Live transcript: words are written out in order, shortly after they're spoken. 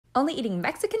only eating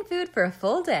Mexican food for a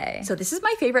full day. So this is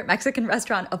my favorite Mexican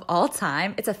restaurant of all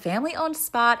time. It's a family-owned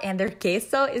spot and their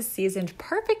queso is seasoned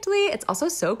perfectly. It's also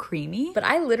so creamy. But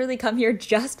I literally come here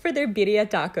just for their birria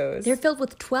tacos. They're filled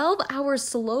with 12-hour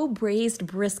slow braised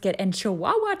brisket and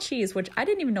Chihuahua cheese, which I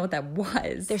didn't even know what that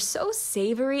was. They're so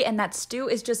savory and that stew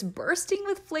is just bursting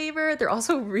with flavor. They're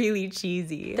also really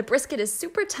cheesy. The brisket is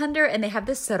super tender and they have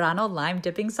this Serrano lime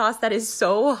dipping sauce that is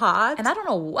so hot. And I don't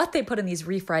know what they put in these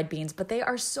refried beans, but they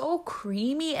are so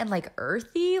creamy and like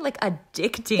earthy, like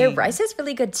addicting. Their rice is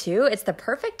really good too. It's the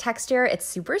perfect texture. It's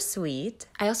super sweet.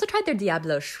 I also tried their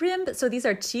Diablo shrimp. So these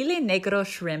are chile negro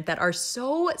shrimp that are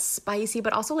so spicy,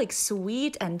 but also like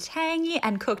sweet and tangy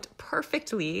and cooked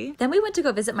perfectly. Then we went to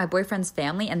go visit my boyfriend's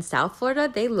family in South Florida.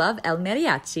 They love El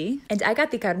Mariachi. And I got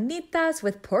the carnitas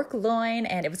with pork loin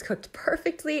and it was cooked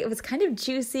perfectly. It was kind of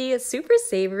juicy, super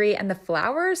savory, and the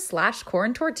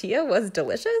flour/corn tortilla was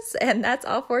delicious. And that's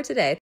all for today.